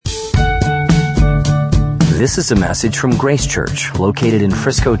This is a message from Grace Church, located in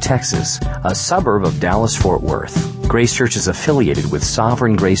Frisco, Texas, a suburb of Dallas-Fort Worth. Grace Church is affiliated with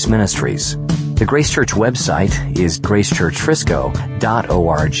Sovereign Grace Ministries. The Grace Church website is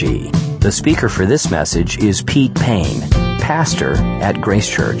gracechurchfrisco.org. The speaker for this message is Pete Payne, pastor at Grace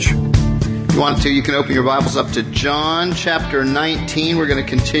Church. If you want to, you can open your Bibles up to John chapter 19. We're going to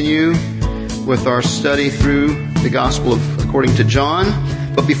continue with our study through the Gospel according to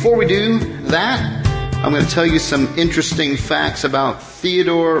John. But before we do that, I'm going to tell you some interesting facts about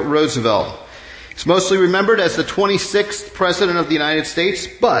Theodore Roosevelt. He's mostly remembered as the 26th President of the United States,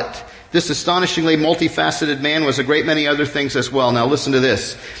 but this astonishingly multifaceted man was a great many other things as well. Now listen to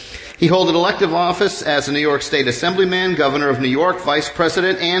this. He held an elective office as a New York State Assemblyman, Governor of New York, Vice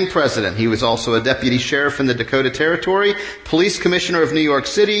President, and President. He was also a Deputy Sheriff in the Dakota Territory, Police Commissioner of New York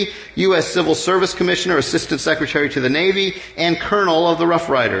City, U.S. Civil Service Commissioner, Assistant Secretary to the Navy, and Colonel of the Rough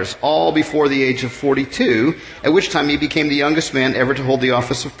Riders, all before the age of 42, at which time he became the youngest man ever to hold the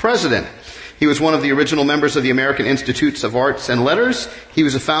office of President. He was one of the original members of the American Institutes of Arts and Letters. He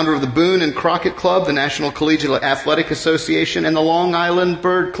was a founder of the Boone and Crockett Club, the National Collegiate Athletic Association, and the Long Island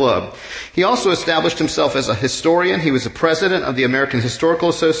Bird Club. He also established himself as a historian. He was the president of the American Historical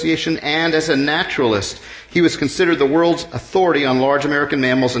Association, and as a naturalist. He was considered the world's authority on large American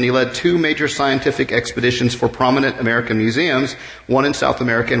mammals, and he led two major scientific expeditions for prominent American museums, one in South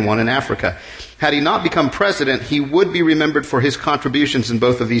America and one in Africa. Had he not become president, he would be remembered for his contributions in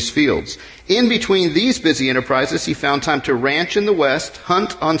both of these fields. In between these busy enterprises, he found time to ranch in the West,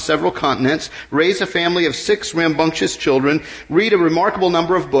 hunt on several continents, raise a family of 6 rambunctious children, read a remarkable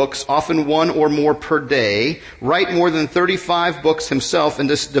number of books, often one or more per day, write more than 35 books himself, and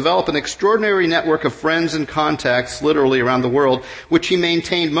develop an extraordinary network of friends and contacts literally around the world, which he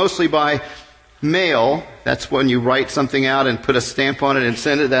maintained mostly by mail. That's when you write something out and put a stamp on it and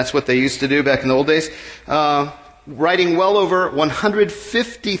send it. That's what they used to do back in the old days. Writing well over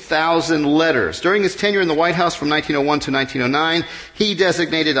 150,000 letters. During his tenure in the White House from 1901 to 1909, he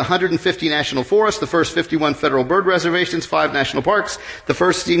designated 150 national forests, the first 51 federal bird reservations, 5 national parks, the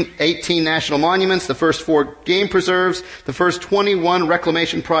first 18 national monuments, the first 4 game preserves, the first 21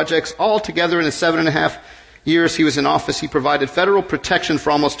 reclamation projects. All together in the 7.5 years he was in office, he provided federal protection for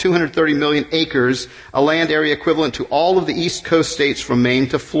almost 230 million acres, a land area equivalent to all of the East Coast states from Maine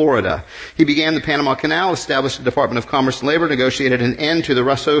to Florida. He began the Panama Canal, established the Department of Commerce and Labor, negotiated an end to the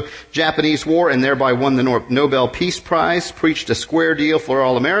Russo-Japanese War, and thereby won the Nobel Peace Prize, preached a square deal for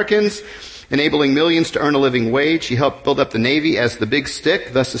all Americans, enabling millions to earn a living wage. He helped build up the Navy as the big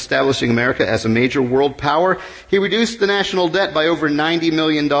stick, thus establishing America as a major world power. He reduced the national debt by over $90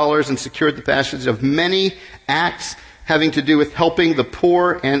 million and secured the passage of many acts having to do with helping the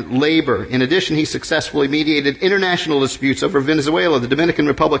poor and labor. In addition, he successfully mediated international disputes over Venezuela, the Dominican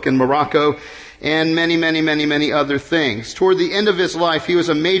Republic, and Morocco, and many other things. Toward the end of his life, he was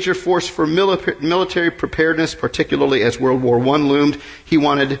a major force for military preparedness, particularly as World War I loomed. He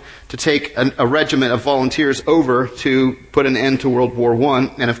wanted to take a regiment of volunteers over to put an end to World War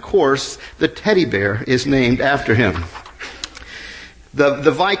I, and of course, the teddy bear is named after him.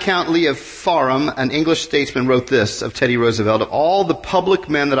 The Viscount Lee of Fareham, an English statesman, wrote this of Teddy Roosevelt: "Of all the public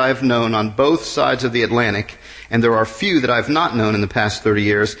men that I have known on both sides of the Atlantic, and there are few that I have not known in the past 30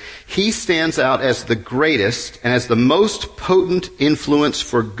 years, he stands out as the greatest and as the most potent influence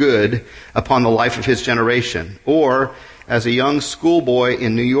for good upon the life of his generation." Or, as a young schoolboy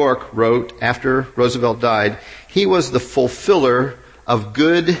in New York wrote after Roosevelt died, he was the fulfiller of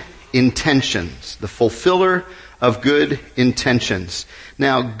good intentions. The fulfiller of good intentions.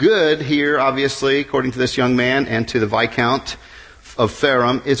 Now, good here, obviously, according to this young man and to the Viscount of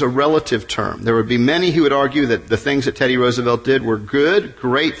Fareham, is a relative term. There would be many who would argue that the things that Teddy Roosevelt did were good,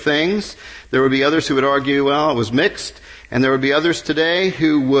 great things. There would be others who would argue, well, it was mixed. And there would be others today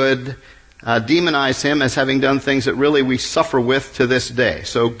who would demonize him as having done things that really we suffer with to this day.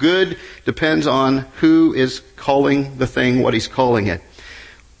 So good depends on who is calling the thing what he's calling it.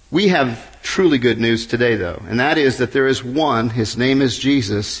 We have truly good news today, though, and that is that there is one, his name is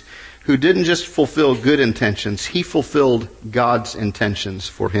Jesus, who didn't just fulfill good intentions, he fulfilled God's intentions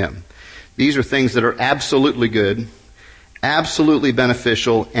for him. These are things that are absolutely good, absolutely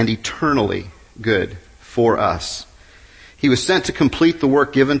beneficial, and eternally good for us. He was sent to complete the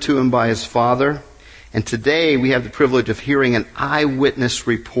work given to him by his Father, and today we have the privilege of hearing an eyewitness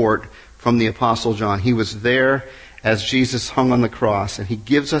report from the Apostle John. He was there as Jesus hung on the cross, and he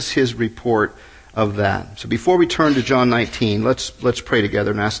gives us his report of that. So before we turn to John 19, let's pray together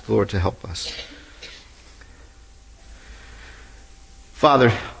and ask the Lord to help us. Father,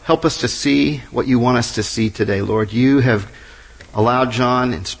 help us to see what you want us to see today, Lord. You have allowed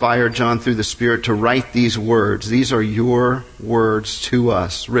John, inspired John through the Spirit to write these words. These are your words to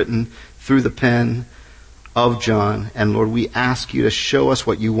us, written through the pen of John. And Lord, we ask you to show us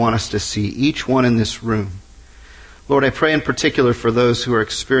what you want us to see, each one in this room. Lord, I pray in particular for those who are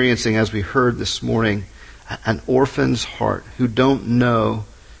experiencing, as we heard this morning, an orphan's heart, who don't know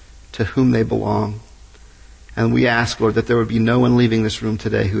to whom they belong. And we ask, Lord, that there would be no one leaving this room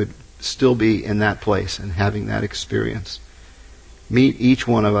today who would still be in that place and having that experience. Meet each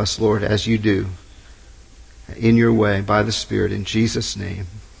one of us, Lord, as you do, in your way, by the Spirit, in Jesus' name.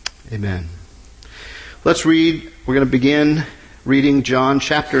 Amen. Let's read. We're going to begin reading John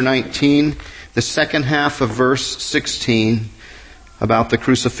chapter 19, the second half of verse 16, about the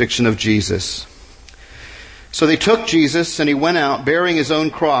crucifixion of Jesus. So they took Jesus, and he went out, bearing his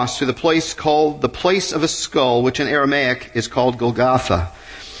own cross, to the place called the Place of a Skull, which in Aramaic is called Golgotha.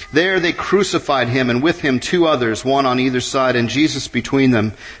 There they crucified him, and with him 2 others, one on either side, and Jesus between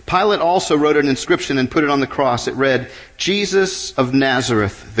them. Pilate also wrote an inscription and put it on the cross. It read, "Jesus of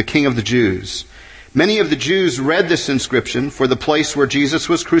Nazareth, the King of the Jews." Many of the Jews read this inscription, for the place where Jesus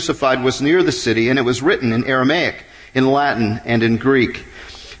was crucified was near the city, and it was written in Aramaic, in Latin, and in Greek.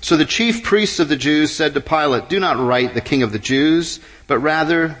 So the chief priests of the Jews said to Pilate, "Do not write the King of the Jews, but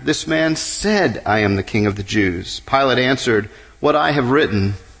rather, this man said, 'I am the King of the Jews.'" Pilate answered, "What I have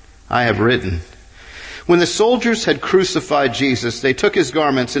written, I have written." When the soldiers had crucified Jesus, they took his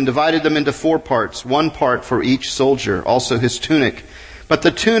garments and divided them into 4 parts, 1 part for each soldier, also his tunic. But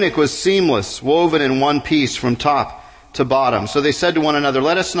the tunic was seamless, woven in one piece from top to bottom. So they said to one another,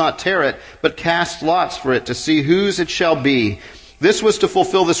 "Let us not tear it, but cast lots for it to see whose it shall be." This was to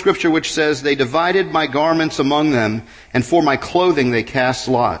fulfill the scripture which says, "They divided my garments among them, and for my clothing they cast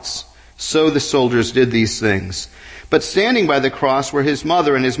lots." So the soldiers did these things. But standing by the cross were his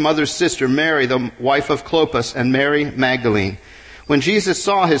mother and his mother's sister, Mary, the wife of Clopas, and Mary Magdalene. When Jesus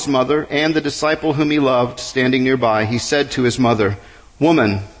saw his mother and the disciple whom he loved standing nearby, he said to his mother,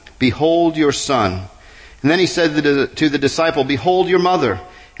 "Woman, behold your son." And then he said to the disciple, "Behold your mother."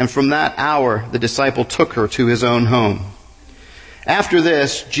 And from that hour the disciple took her to his own home. After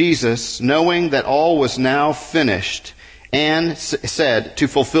this, Jesus, knowing that all was now finished, and said, to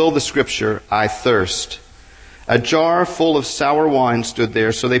fulfill the scripture, "I thirst." A jar full of sour wine stood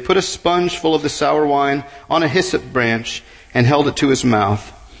there, so they put a sponge full of the sour wine on a hyssop branch and held it to his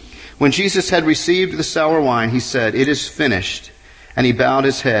mouth. When Jesus had received the sour wine, he said, "It is finished." And he bowed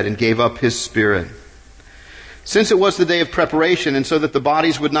his head and gave up his spirit. Since it was the day of preparation, and so that the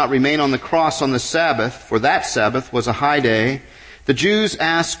bodies would not remain on the cross on the Sabbath, for that Sabbath was a high day, the Jews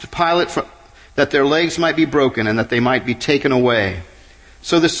asked Pilate that their legs might be broken and that they might be taken away.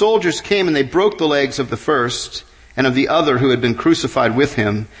 So the soldiers came and they broke the legs of the first and of the other who had been crucified with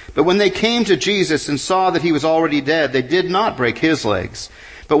him. But when they came to Jesus and saw that he was already dead, they did not break his legs.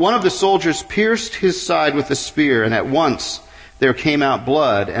 But one of the soldiers pierced his side with a spear, and at once there came out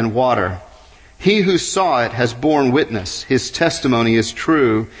blood and water. He who saw it has borne witness. His testimony is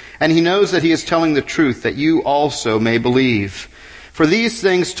true, and he knows that he is telling the truth, that you also may believe. For these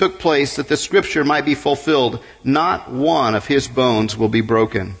things took place that the scripture might be fulfilled. Not one of his bones will be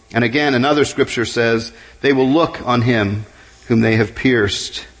broken. And again, another scripture says, "They will look on him whom they have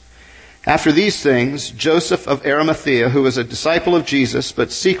pierced." After these things, Joseph of Arimathea, who was a disciple of Jesus,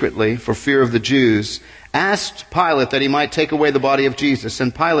 but secretly for fear of the Jews, asked Pilate that he might take away the body of Jesus,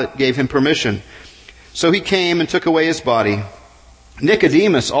 and Pilate gave him permission. So he came and took away his body.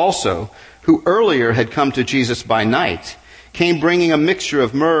 Nicodemus also, who earlier had come to Jesus by night, came bringing a mixture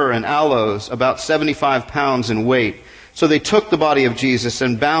of myrrh and aloes, about 75 pounds in weight. So they took the body of Jesus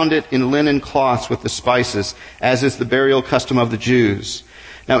and bound it in linen cloths with the spices, as is the burial custom of the Jews.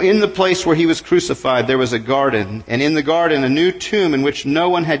 Now in the place where he was crucified there was a garden, and in the garden a new tomb in which no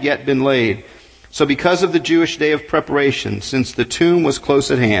one had yet been laid. So because of the Jewish day of preparation, since the tomb was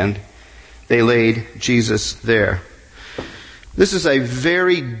close at hand, they laid Jesus there. This is a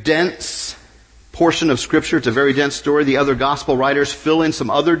very dense portion of Scripture. It's a very dense story. The other gospel writers fill in some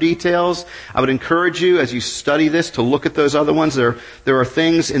other details. I would encourage you, as you study this, to look at those other ones. There are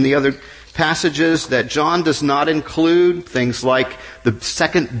things in the other passages that John does not include. Things like the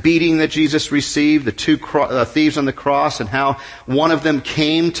second beating that Jesus received, the 2 thieves on the cross, and how one of them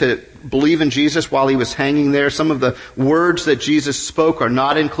came to believe in Jesus while he was hanging there. Some of the words that Jesus spoke are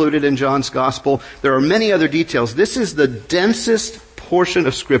not included in John's gospel. There are many other details. This is the densest portion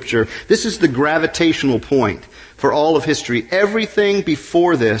of Scripture. This is the gravitational point for all of history. Everything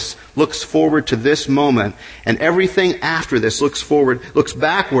before this looks forward to this moment, and everything after this looks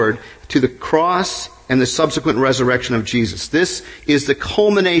backward to the cross and the subsequent resurrection of Jesus. This is the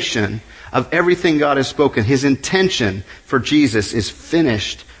culmination of everything God has spoken. His intention for Jesus is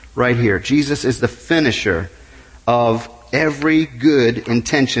finished right here. Jesus is the finisher of every good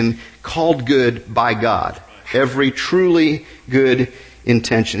intention called good by God. Every truly good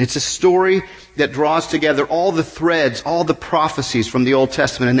intention. It's a story that draws together all the threads, all the prophecies from the Old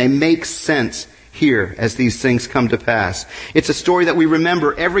Testament, and they make sense here as these things come to pass. It's a story that we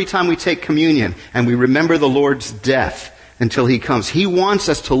remember every time we take communion, and we remember the Lord's death until He comes. He wants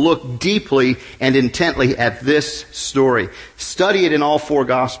us to look deeply and intently at this story. Study it in all four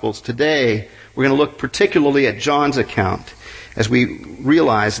Gospels. Today, we're going to look particularly at John's account as we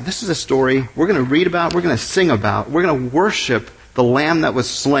realize this is a story we're going to read about, we're going to sing about, we're going to worship the Lamb that was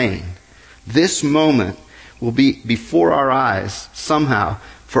slain. This moment will be before our eyes somehow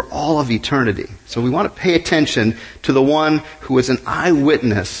for all of eternity. So we want to pay attention to the one who was an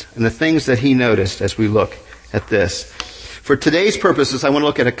eyewitness and the things that he noticed as we look at this. For today's purposes, I want to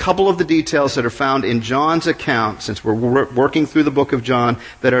look at a couple of the details that are found in John's account, since we're working through the book of John,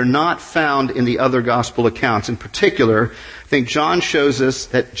 that are not found in the other gospel accounts. In particular, I think John shows us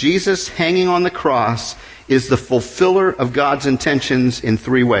that Jesus hanging on the cross is the fulfiller of God's intentions in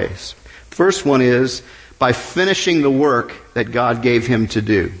three ways. First one is by finishing the work that God gave him to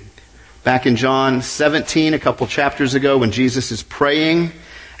do. Back in John 17, a couple chapters ago, when Jesus is praying,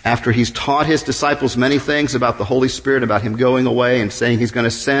 after he's taught his disciples many things about the Holy Spirit, about him going away and saying he's going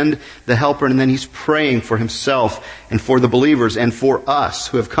to send the Helper, and then he's praying for himself and for the believers and for us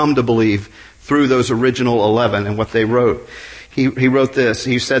who have come to believe through those original 11 and what they wrote. He wrote this,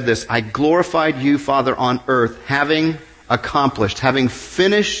 he said this, I glorified you, Father, on earth, having accomplished, having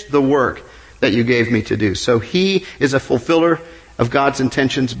finished the work that you gave me to do. So he is a fulfiller of God's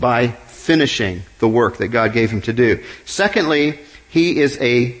intentions by finishing the work that God gave him to do. Secondly, he is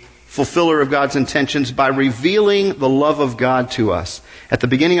a fulfiller of God's intentions by revealing the love of God to us. At the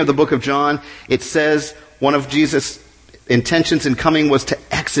beginning of the book of John, it says one of Jesus' intentions in coming was to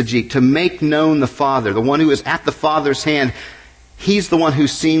exegete, to make known the Father, the one who is at the Father's hand. He's the one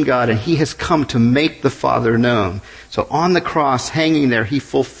who's seen God, and he has come to make the Father known. So on the cross, hanging there, he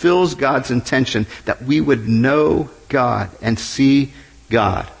fulfills God's intention that we would know God and see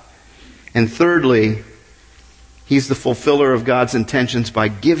God. And thirdly, he's the fulfiller of God's intentions by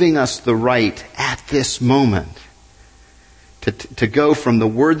giving us the right at this moment to go from the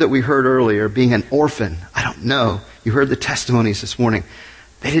word that we heard earlier, being an orphan. I don't know. You heard the testimonies this morning.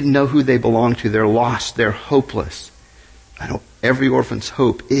 They didn't know who they belonged to. They're lost. They're hopeless. I know every orphan's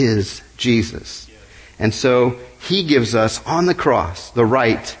hope is Jesus. And so he gives us on the cross the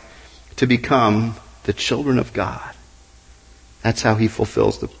right to become the children of God. That's how he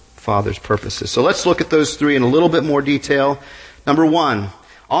fulfills the Father's purposes. So let's look at those three in a little bit more detail. Number one,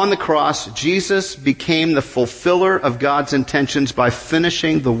 on the cross, Jesus became the fulfiller of God's intentions by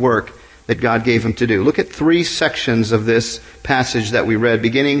finishing the work that God gave him to do. Look at three sections of this passage that we read,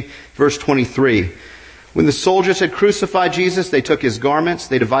 beginning verse 23. When the soldiers had crucified Jesus, they took his garments,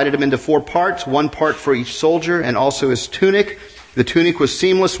 they divided him into 4 parts, 1 part for each soldier, and also his tunic. The tunic was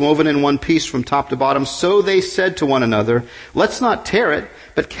seamless, woven in one piece from top to bottom. So they said to one another, let's not tear it,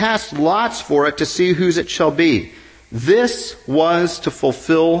 but cast lots for it to see whose it shall be. This was to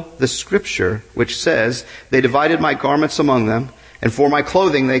fulfill the scripture, which says, they divided my garments among them, and for my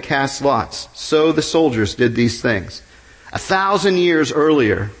clothing they cast lots. So the soldiers did these things. 1,000 years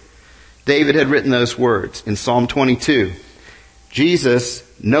earlier, David had written those words in Psalm 22. Jesus,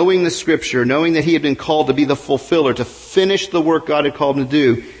 knowing the scripture, knowing that he had been called to be the fulfiller, to finish the work God had called him to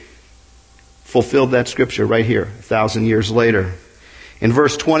do, fulfilled that scripture right here, 1,000 years later. In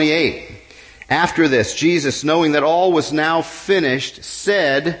verse 28, after this, Jesus, knowing that all was now finished,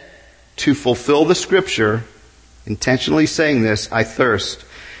 said, to fulfill the scripture, intentionally saying this, I thirst.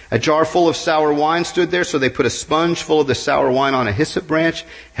 A jar full of sour wine stood there, so they put a sponge full of the sour wine on a hyssop branch,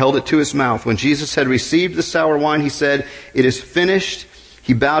 held it to his mouth. When Jesus had received the sour wine, he said, it is finished.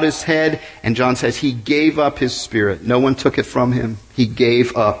 He bowed his head, and John says he gave up his spirit. No one took it from him. He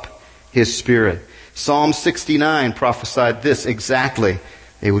gave up his spirit. Psalm 69 prophesied this exactly.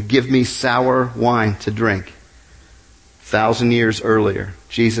 They would give me sour wine to drink. 1,000 years earlier,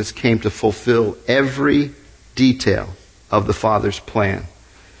 Jesus came to fulfill every detail of the Father's plan.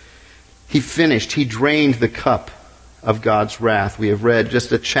 He finished. He drained the cup of God's wrath. We have read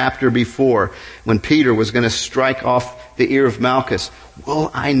just a chapter before when Peter was going to strike off the ear of Malchus. Will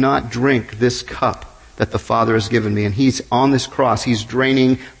I not drink this cup that the Father has given me? And he's on this cross. He's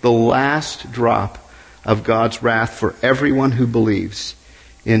draining the last drop of God's wrath for everyone who believes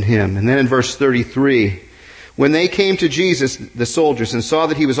in him. And then in verse 33, When they came to Jesus, the soldiers, and saw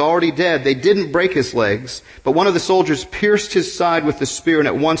that he was already dead, they didn't break his legs, but one of the soldiers pierced his side with the spear, and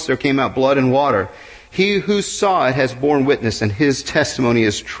at once there came out blood and water. He who saw it has borne witness, and his testimony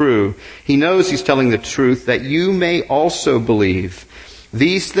is true. He knows he's telling the truth, that you may also believe.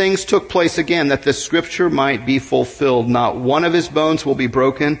 These things took place again, that the scripture might be fulfilled. Not one of his bones will be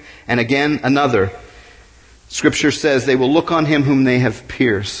broken, and again another. Scripture says they will look on him whom they have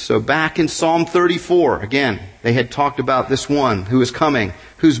pierced. So back in Psalm 34, again, they had talked about this one who is coming,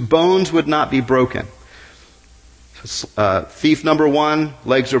 whose bones would not be broken. Thief number 1,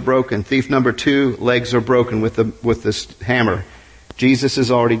 legs are broken. Thief number 2, legs are broken with this hammer. Jesus is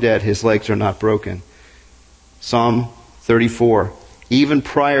already dead. His legs are not broken. Psalm 34. Even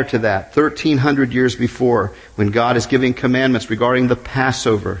prior to that, 1,300 years before, when God is giving commandments regarding the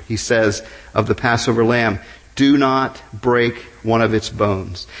Passover, he says of the Passover lamb, do not break one of its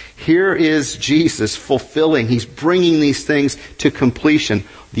bones. Here is Jesus fulfilling. He's bringing these things to completion.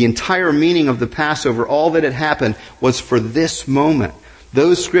 The entire meaning of the Passover, all that had happened, was for this moment.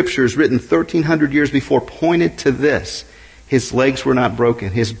 Those scriptures written 1,300 years before pointed to this. His legs were not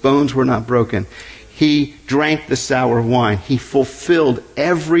broken. His bones were not broken. He drank the sour wine. He fulfilled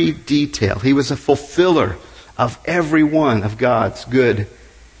every detail. He was a fulfiller of every one of God's good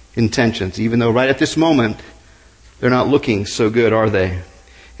intentions. Even though right at this moment, they're not looking so good, are they?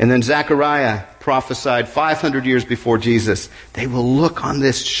 And then Zechariah prophesied 500 years before Jesus, they will look on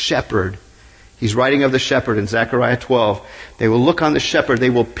this shepherd. He's writing of the shepherd in Zechariah 12. They will look on the shepherd,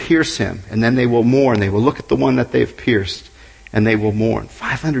 they will pierce him, and then they will mourn. They will look at the one that they've pierced, and they will mourn.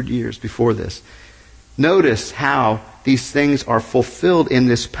 500 years before this. Notice how these things are fulfilled in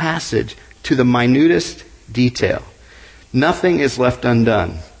this passage to the minutest detail. Nothing is left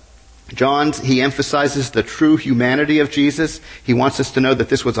undone. John, he emphasizes the true humanity of Jesus. He wants us to know that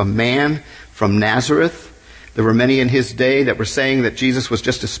this was a man from Nazareth. There were many in his day that were saying that Jesus was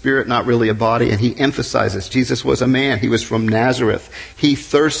just a spirit, not really a body. And he emphasizes Jesus was a man. He was from Nazareth. He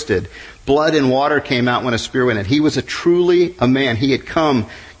thirsted. Blood and water came out when a spear went in. He was truly a man. He had come,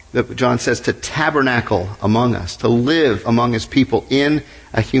 John says, to tabernacle among us, to live among his people in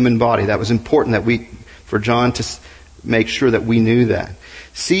a human body. That was important for John to make sure that we knew that.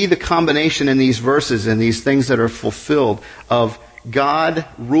 See the combination in these verses and these things that are fulfilled of God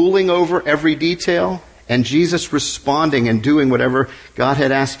ruling over every detail and Jesus responding and doing whatever God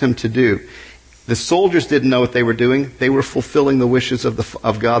had asked him to do. The soldiers didn't know what they were doing. They were fulfilling the wishes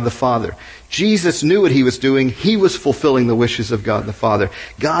of God the Father. Jesus knew what he was doing. He was fulfilling the wishes of God the Father.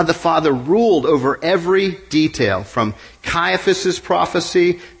 God the Father ruled over every detail, from Caiaphas'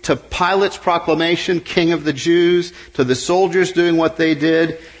 prophecy to Pilate's proclamation, King of the Jews, to the soldiers doing what they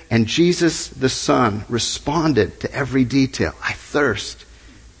did. And Jesus the Son responded to every detail. I thirst,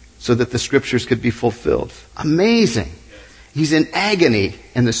 so that the scriptures could be fulfilled. Amazing. He's in agony,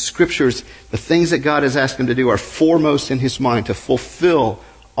 and the scriptures, the things that God has asked him to do, are foremost in his mind to fulfill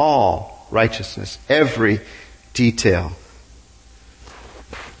all righteousness, every detail.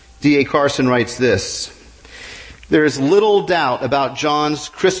 D.A. Carson writes this: there is little doubt about John's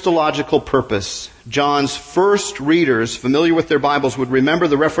Christological purpose. John's first readers, familiar with their Bibles, would remember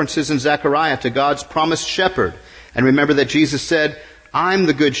the references in Zechariah to God's promised shepherd, and remember that Jesus said, I'm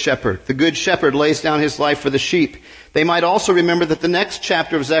the good shepherd. The good shepherd lays down his life for the sheep. They might also remember that the next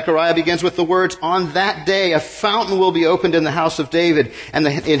chapter of Zechariah begins with the words, on that day a fountain will be opened in the house of David and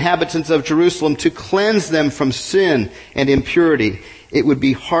the inhabitants of Jerusalem to cleanse them from sin and impurity. It would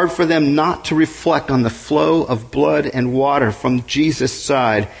be hard for them not to reflect on the flow of blood and water from Jesus'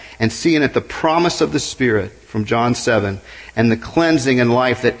 side and see in it the promise of the Spirit from John 7 and the cleansing and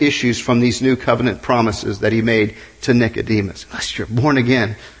life that issues from these new covenant promises that he made to Nicodemus. Unless you're born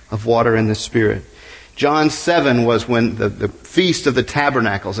again of water and the Spirit. John 7 was when the Feast of the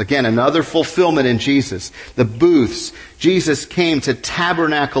Tabernacles, again, another fulfillment in Jesus. The booths. Jesus came to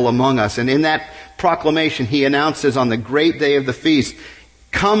tabernacle among us. And in that proclamation, he announces on the great day of the feast,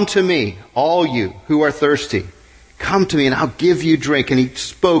 come to me, all you who are thirsty. Come to me and I'll give you drink. And he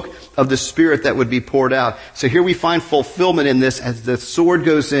spoke of the Spirit that would be poured out. So here we find fulfillment in this as the sword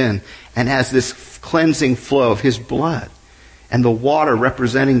goes in and as this cleansing flow of his blood. And the water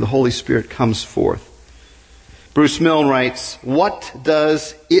representing the Holy Spirit comes forth. Bruce Milne writes, what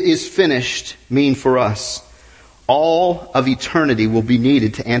does "it is finished" mean for us? All of eternity will be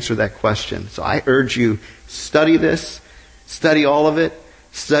needed to answer that question. So I urge you, study this, study all of it,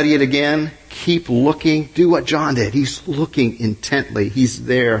 study it again, keep looking, do what John did. He's looking intently. He's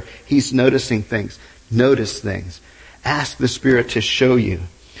there. He's noticing things. Notice things. Ask the Spirit to show you.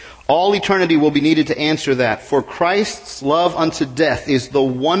 All eternity will be needed to answer that. For Christ's love unto death is the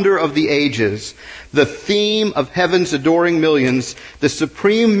wonder of the ages, the theme of heaven's adoring millions, the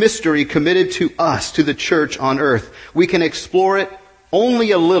supreme mystery committed to us, to the church on earth. We can explore it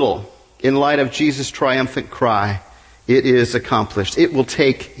only a little in light of Jesus' triumphant cry, "It is accomplished." It will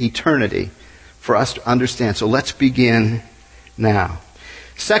take eternity for us to understand. So let's begin now.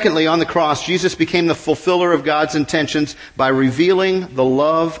 Secondly, on the cross, Jesus became the fulfiller of God's intentions by revealing the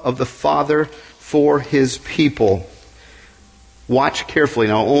love of the Father for His people. Watch carefully.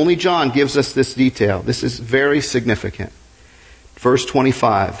 Now, only John gives us this detail. This is very significant. Verse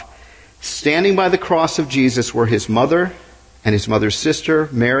 25. Standing by the cross of Jesus were His mother and His mother's sister,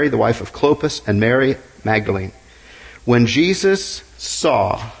 Mary, the wife of Clopas, and Mary Magdalene. When Jesus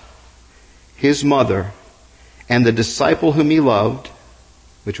saw His mother and the disciple whom He loved,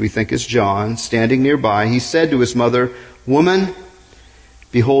 which we think is John, standing nearby, He said to His mother, "Woman,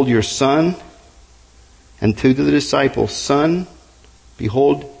 behold your son." And to the disciple, "Son,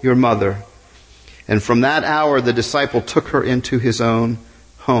 behold your mother." And from that hour the disciple took her into his own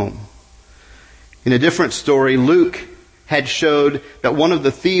home. In a different story, Luke had showed that one of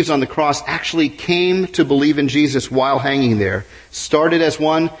the thieves on the cross actually came to believe in Jesus while hanging there. Started as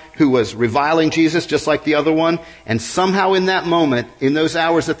one who was reviling Jesus just like the other one, and somehow in that moment, in those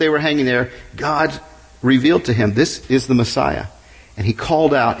hours that they were hanging there, God revealed to him, "This is the Messiah." And he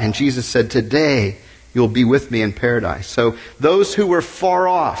called out, and Jesus said, "Today you'll be with me in paradise." So those who were far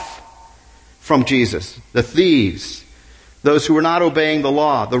off from Jesus, the thieves, those who were not obeying the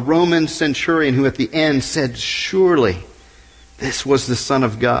law, the Roman centurion who at the end said, "Surely this was the Son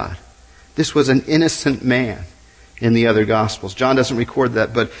of God." This was an innocent man in the other Gospels. John doesn't record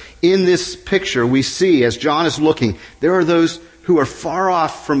that, but in this picture we see, as John is looking, there are those who are far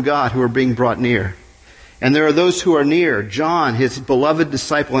off from God who are being brought near. And there are those who are near. John, his beloved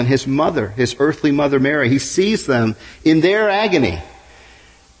disciple, and his mother, his earthly mother Mary. He sees them in their agony.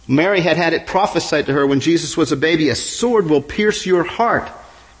 Mary had had it prophesied to her when Jesus was a baby, "A sword will pierce your heart."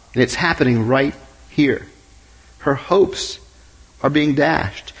 And it's happening right here. Her hopes are being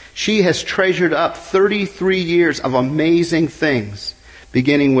dashed. She has treasured up 33 years of amazing things,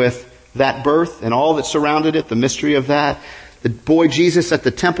 beginning with that birth and all that surrounded it, the mystery of that. The boy Jesus at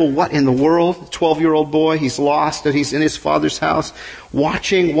the temple, what in the world? 12-year-old boy, he's lost, and he's in his father's house.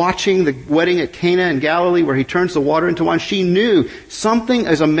 Watching the wedding at Cana in Galilee where he turns the water into wine. She knew something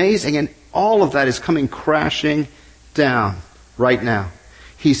is amazing, and all of that is coming crashing down right now.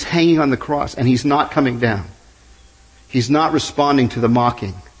 He's hanging on the cross, and He's not coming down. He's not responding to the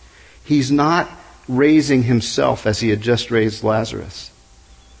mocking. He's not raising Himself as He had just raised Lazarus.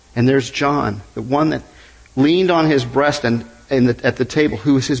 And there's John, the one that leaned on His breast and at the table,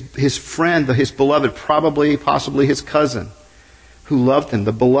 who was his friend, his beloved, possibly his cousin, who loved him,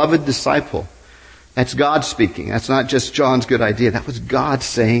 the beloved disciple. That's God speaking. That's not just John's good idea. That was God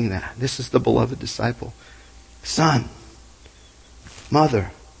saying that. This is the beloved disciple. Son,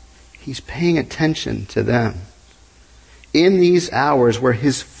 mother, He's paying attention to them. In these hours where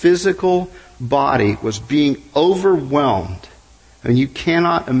His physical body was being overwhelmed, I mean, you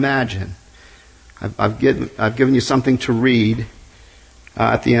cannot imagine. I've given you something to read.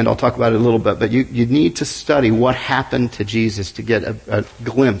 At the end, I'll talk about it a little bit. But you need to study what happened to Jesus to get a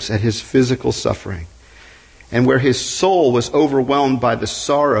glimpse at His physical suffering. And where His soul was overwhelmed by the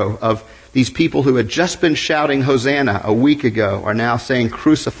sorrow of these people who had just been shouting Hosanna a week ago are now saying,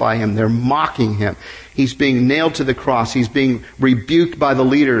 "Crucify Him." They're mocking Him. He's being nailed to the cross. He's being rebuked by the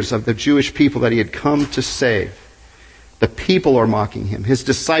leaders of the Jewish people that He had come to save. The people are mocking Him. His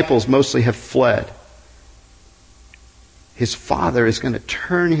disciples mostly have fled. His Father is going to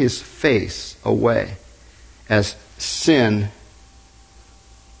turn His face away as sin,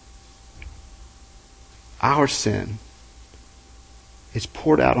 our sin, is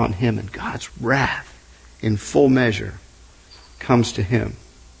poured out on Him, and God's wrath in full measure comes to Him.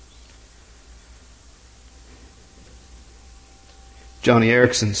 Johnny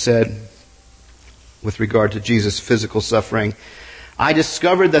Erickson said, with regard to Jesus' physical suffering, "I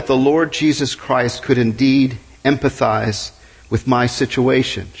discovered that the Lord Jesus Christ could indeed empathize with my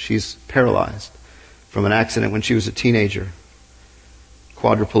situation." She's paralyzed from an accident when she was a teenager,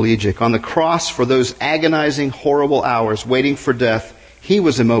 quadriplegic. On the cross, for those agonizing, horrible hours waiting for death, He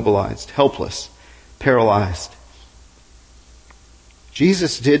was immobilized, helpless, paralyzed.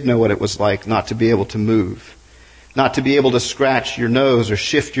 Jesus did know what it was like not to be able to move, not to be able to scratch your nose or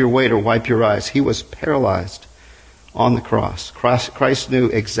shift your weight or wipe your eyes. He was paralyzed on the cross. Christ knew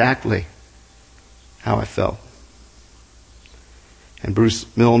exactly how I felt. And Bruce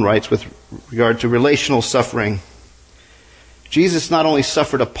Milne writes with regard to relational suffering, Jesus not only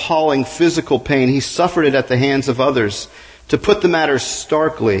suffered appalling physical pain, he suffered it at the hands of others. To put the matter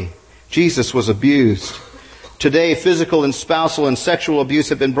starkly, Jesus was abused. Today, physical and spousal and sexual abuse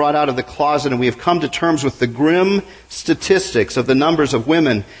have been brought out of the closet, and we have come to terms with the grim statistics of the numbers of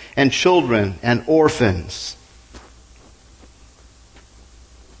women and children and orphans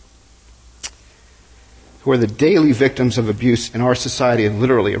who are the daily victims of abuse in our society and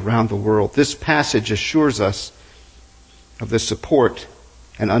literally around the world. This passage assures us of the support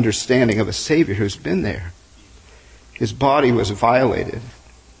and understanding of a Savior who's been there. His body was violated.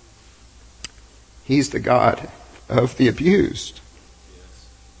 He's the God of the abused.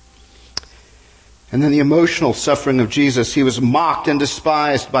 And then the emotional suffering of Jesus. He was mocked and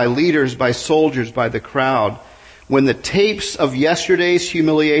despised by leaders, by soldiers, by the crowd. When the tapes of yesterday's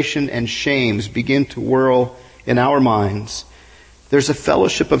humiliation and shames begin to whirl in our minds, there's a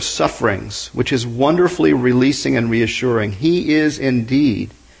fellowship of sufferings which is wonderfully releasing and reassuring. He is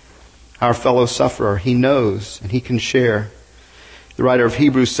indeed our fellow sufferer. He knows and he can share. The writer of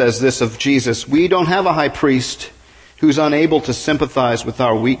Hebrews says this of Jesus: we don't have a high priest who's unable to sympathize with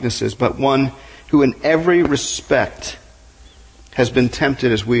our weaknesses, but one who in every respect has been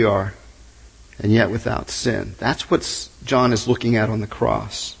tempted as we are, and yet without sin. That's what John is looking at on the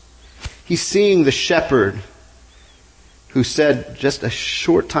cross. He's seeing the shepherd who said just a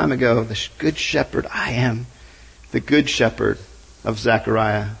short time ago, the good shepherd, I am the good shepherd of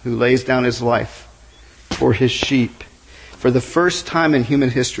Zechariah, who lays down his life for his sheep. For the first time in human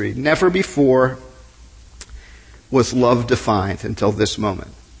history, never before was love defined until this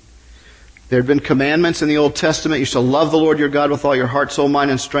moment. There had been commandments in the Old Testament. You shall love the Lord your God with all your heart, soul, mind,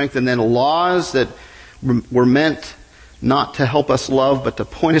 and strength. And then laws that were meant not to help us love, but to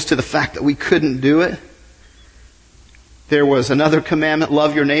point us to the fact that we couldn't do it. There was another commandment,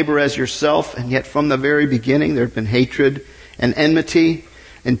 love your neighbor as yourself. And yet from the very beginning, there had been hatred and enmity.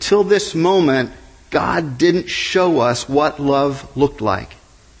 Until this moment, God didn't show us what love looked like.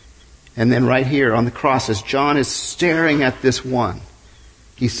 And then right here on the cross, as John is staring at this one,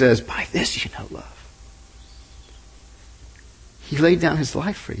 he says, by this you know love. He laid down his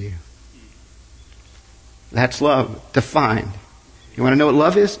life for you. That's love, defined. You want to know what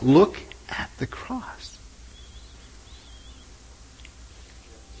love is? Look at the cross.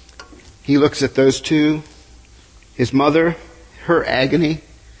 He looks at those two, his mother, her agony,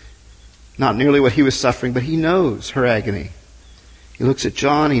 not nearly what he was suffering, but he knows her agony. He looks at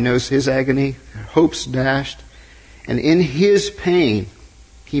John, he knows his agony, their hopes dashed, and in his pain,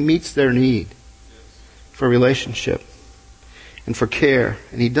 he meets their need for relationship and for care.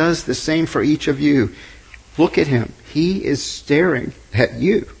 And he does the same for each of you. Look at him. He is staring at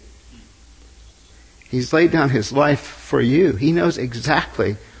you. He's laid down his life for you. He knows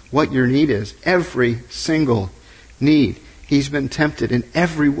exactly what your need is. Every single need. He's been tempted in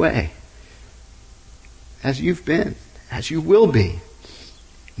every way. As you've been. As you will be.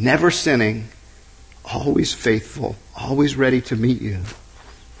 Never sinning. Always faithful. Always ready to meet you.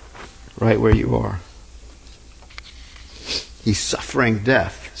 Right where you are. He's suffering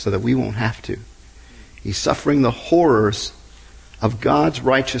death so that we won't have to. He's suffering the horrors of God's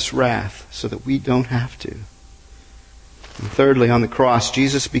righteous wrath so that we don't have to. And thirdly, on the cross,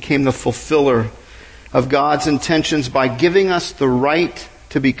 Jesus became the fulfiller of God's intentions by giving us the right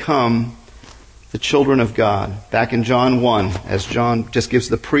to become the children of God. Back in John 1, as John just gives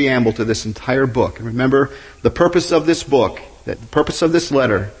the preamble to this entire book. And remember, the purpose of this book, the purpose of this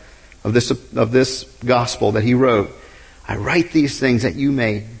letter, of this gospel that he wrote, I write these things that you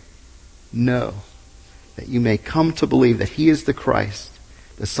may know, that you may come to believe that he is the Christ,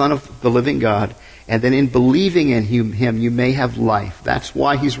 the Son of the living God, and then in believing in him you may have life. That's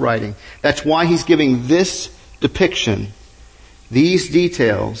why he's writing. That's why he's giving this depiction, these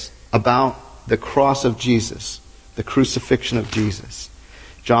details about the cross of Jesus, the crucifixion of Jesus.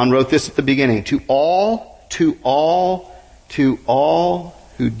 John wrote this at the beginning. To all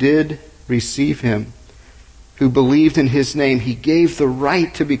who did receive him, who believed in his name, he gave the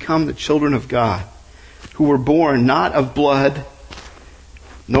right to become the children of God, who were born not of blood,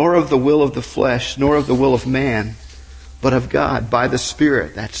 nor of the will of the flesh, nor of the will of man, but of God by the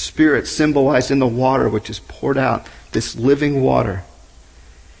Spirit. That Spirit symbolized in the water which is poured out, this living water.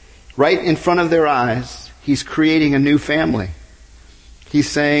 Right in front of their eyes, he's creating a new family. He's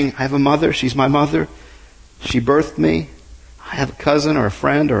saying, I have a mother, she's my mother, she birthed me. I have a cousin or a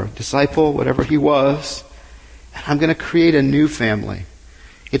friend or a disciple, whatever he was, and I'm going to create a new family.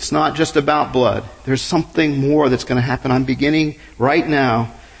 It's not just about blood. There's something more that's going to happen. I'm beginning right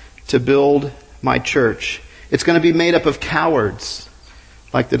now to build my church. It's going to be made up of cowards,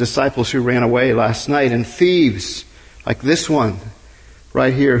 like the disciples who ran away last night, and thieves, Like this one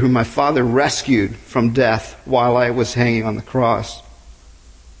right here, whom my Father rescued from death while I was hanging on the cross.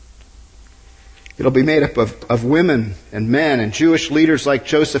 It'll be made up of women and men and Jewish leaders like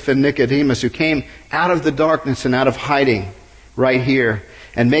Joseph and Nicodemus who came out of the darkness and out of hiding right here.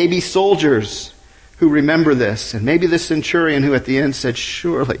 And maybe soldiers who remember this. And maybe the centurion who at the end said,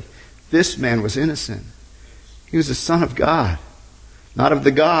 surely this man was innocent. He was the Son of God. Not of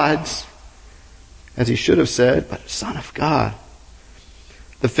the gods, as he should have said, but Son of God.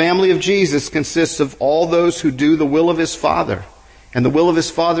 The family of Jesus consists of all those who do the will of His Father. And the will of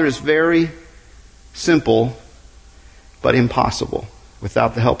His Father is very simple, but impossible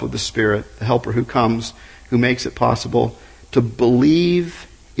without the help of the Spirit, the helper who comes, who makes it possible to believe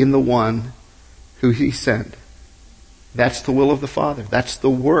in the one who He sent. That's the will of the Father. That's the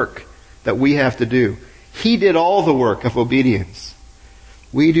work that we have to do. He did all the work of obedience.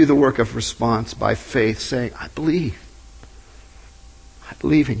 We do the work of response by faith, saying, I believe. I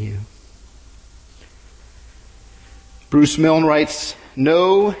believe in you. Bruce Milne writes,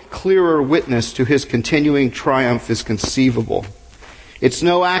 no clearer witness to His continuing triumph is conceivable. It's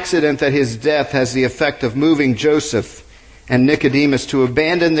no accident that His death has the effect of moving Joseph and Nicodemus to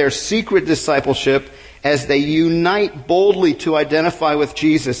abandon their secret discipleship as they unite boldly to identify with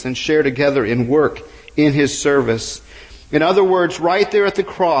Jesus and share together in work in His service. In other words, right there at the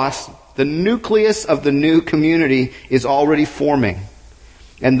cross, the nucleus of the new community is already forming.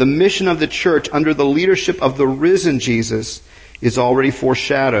 And the mission of the church under the leadership of the risen Jesus is already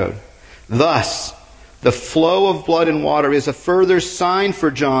foreshadowed. Thus, the flow of blood and water is a further sign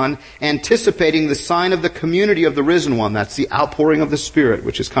for John, anticipating the sign of the community of the risen one. That's the outpouring of the Spirit,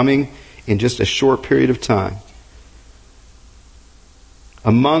 which is coming in just a short period of time.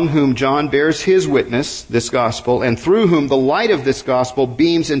 Among whom John bears his witness, this gospel, and through whom the light of this gospel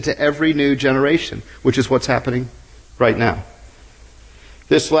beams into every new generation, which is what's happening right now.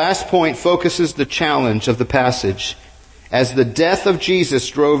 This last point focuses the challenge of the passage. As the death of Jesus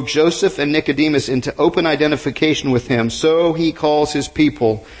drove Joseph and Nicodemus into open identification with Him, so He calls His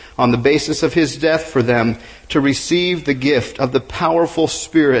people, on the basis of His death for them, to receive the gift of the powerful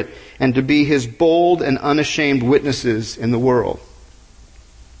Spirit and to be His bold and unashamed witnesses in the world.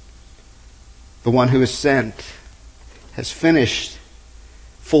 The one who is sent has finished,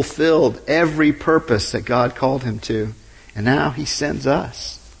 fulfilled every purpose that God called Him to. And now He sends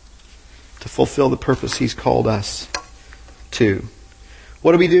us to fulfill the purpose He's called us to.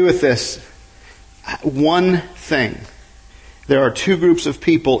 What do we do with this? One thing. There are two groups of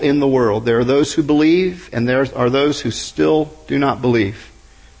people in the world. There are those who believe, and there are those who still do not believe.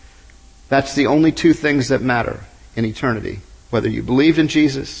 That's the only two things that matter in eternity. Whether you believed in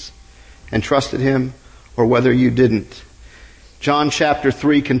Jesus and trusted Him, or whether you didn't. John chapter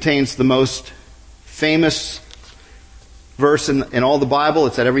 3 contains the most famous verse in all the Bible.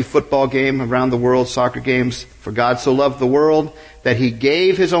 It's at every football game around the world, soccer games. For God so loved the world that He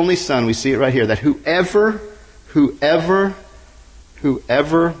gave His only Son. We see it right here. That whoever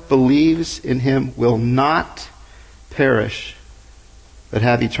believes in Him will not perish, but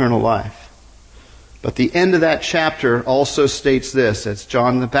have eternal life. But the end of that chapter also states this, as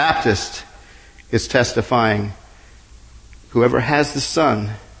John the Baptist is testifying. Whoever has the Son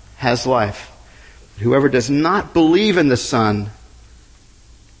has life. Whoever does not believe in the Son,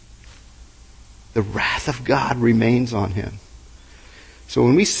 the wrath of God remains on him. So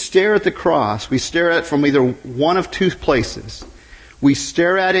when we stare at the cross, we stare at it from either one of two places. We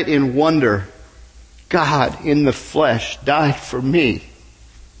stare at it in wonder. God in the flesh died for me.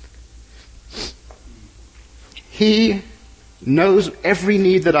 He knows every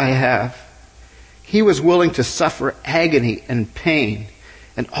need that I have. He was willing to suffer agony and pain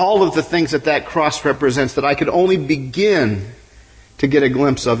and all of the things that cross represents that I could only begin to get a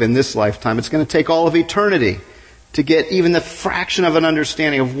glimpse of in this lifetime. It's going to take all of eternity to get even the fraction of an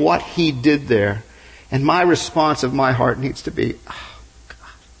understanding of what He did there. And my response of my heart needs to be, oh, God,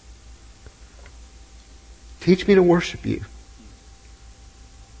 teach me to worship You.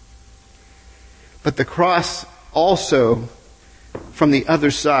 But the cross also, from the other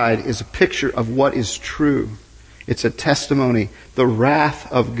side, is a picture of what is true. It's a testimony. The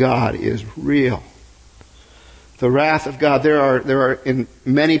wrath of God is real. The wrath of God. There are in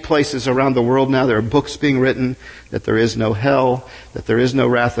many places around the world now, there are books being written that there is no hell, that there is no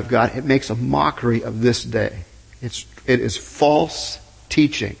wrath of God. It makes a mockery of this day. It is false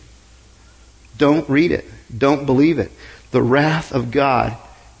teaching. Don't read it. Don't believe it. The wrath of God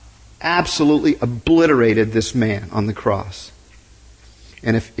absolutely obliterated this man on the cross.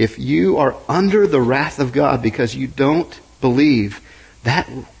 And if you are under the wrath of God because you don't believe, that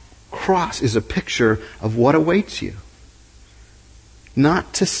cross is a picture of what awaits you.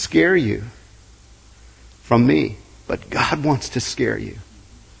 not to scare you from me, but God wants to scare you.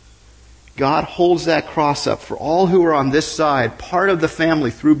 God holds that cross up for all who are on this side, part of the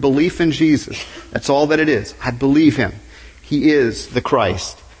family through belief in Jesus. That's all that it is. I believe Him. He is the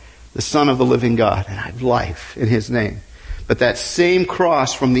Christ, the Son of the living God, and I have life in His name. But that same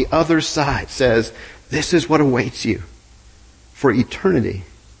cross from the other side says, this is what awaits you for eternity.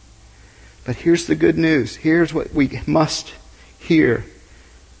 But here's the good news. Here's what we must hear.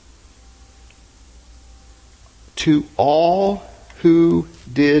 To all who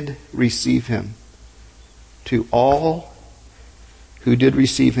did receive Him, to all who did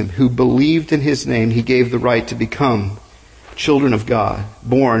receive Him, who believed in His name, He gave the right to become children of God,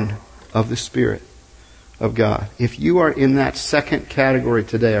 born of the Spirit of God. If you are in that second category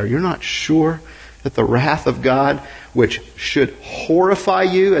today, or you're not sure that the wrath of God, which should horrify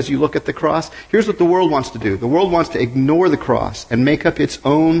you as you look at the cross, here's what the world wants to do. The world wants to ignore the cross and make up its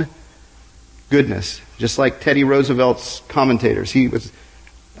own goodness. Just like Teddy Roosevelt's commentators. He was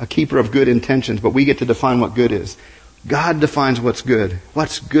a keeper of good intentions, but we get to define what good is. God defines what's good.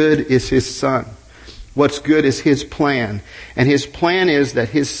 What's good is His Son. What's good is His plan. And His plan is that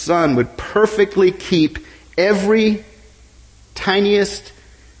His Son would perfectly keep every tiniest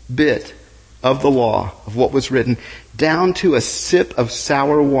bit of the law, of what was written, down to a sip of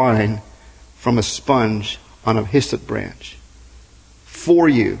sour wine from a sponge on a hyssop branch. For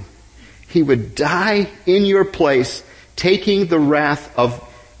you. He would die in your place, taking the wrath of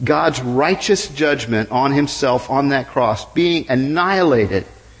God's righteous judgment on Himself on that cross, being annihilated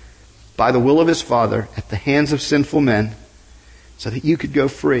by the will of His Father at the hands of sinful men, so that you could go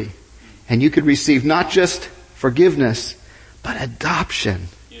free. And you could receive not just forgiveness, but adoption.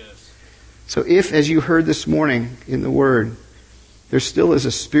 Yes. So if, as you heard this morning in the Word, there still is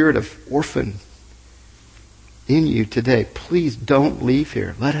a spirit of orphan in you today, please don't leave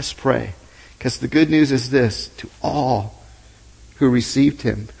here. Let us pray. Because the good news is this: to all who received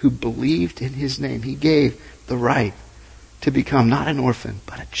Him, who believed in His name, He gave the right to become not an orphan,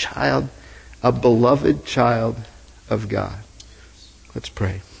 but a child, a beloved child of God. Let's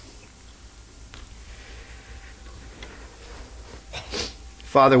pray.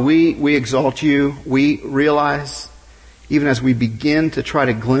 Father, we exalt You. We realize, even as we begin to try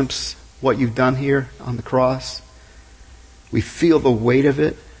to glimpse what You've done here on the cross, we feel the weight of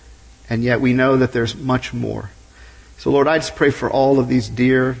it. And yet we know that there's much more. So Lord, I just pray for all of these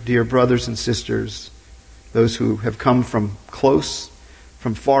dear, dear brothers and sisters, those who have come from close,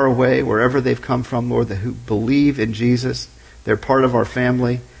 from far away, wherever they've come from, Lord, that who believe in Jesus, they're part of our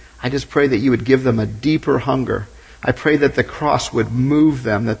family. I just pray that You would give them a deeper hunger. I pray that the cross would move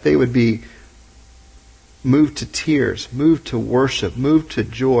them, that they would be moved to tears, moved to worship, moved to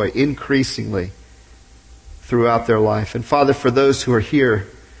joy increasingly throughout their life. And Father, for those who are here,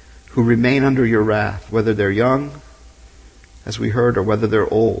 who remain under Your wrath, whether they're young, as we heard, or whether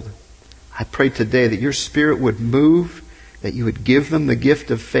they're old, I pray today that Your Spirit would move, that You would give them the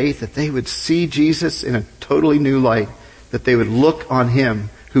gift of faith, that they would see Jesus in a totally new light, that they would look on Him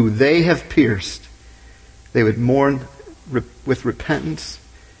who they have pierced. They would mourn with repentance,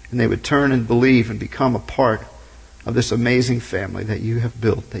 and they would turn and believe and become a part of this amazing family that You have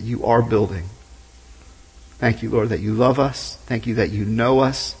built, that You are building. Thank You, Lord, that You love us. Thank You that You know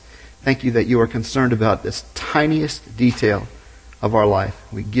us. Thank You that You are concerned about this tiniest detail of our life.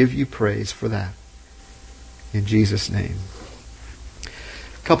 We give You praise for that. In Jesus' name.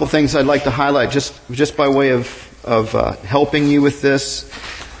 A couple things I'd like to highlight just by way of helping you with this.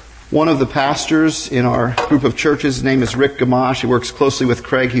 One of the pastors in our group of churches, his name is Rick Gamache. He works closely with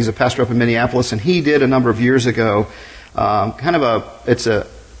Craig. He's a pastor up in Minneapolis, and he did a number of years ago it's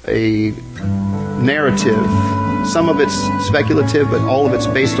a narrative. Some of it's speculative, but all of it's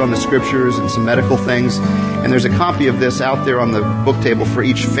based on the Scriptures and some medical things. And there's a copy of this out there on the book table for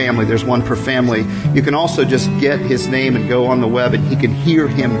each family. There's one per family. You can also just get his name and go on the web, and he can hear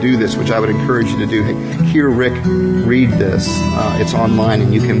him do this, which I would encourage you to do. Hear Rick read this. It's online,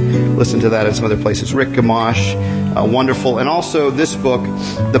 and you can listen to that in some other places. Rick Gamache, wonderful. And also this book,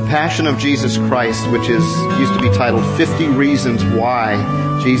 The Passion of Jesus Christ, which used to be titled 50 Reasons Why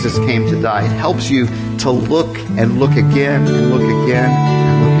Jesus Came to Die. It helps you to look and look again and look again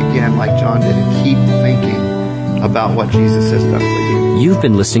and look again like John did, and keep thinking about what Jesus has done for you. You've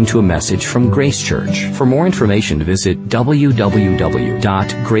been listening to a message from Grace Church. For more information, visit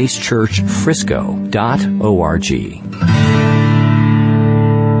www.gracechurchfrisco.org.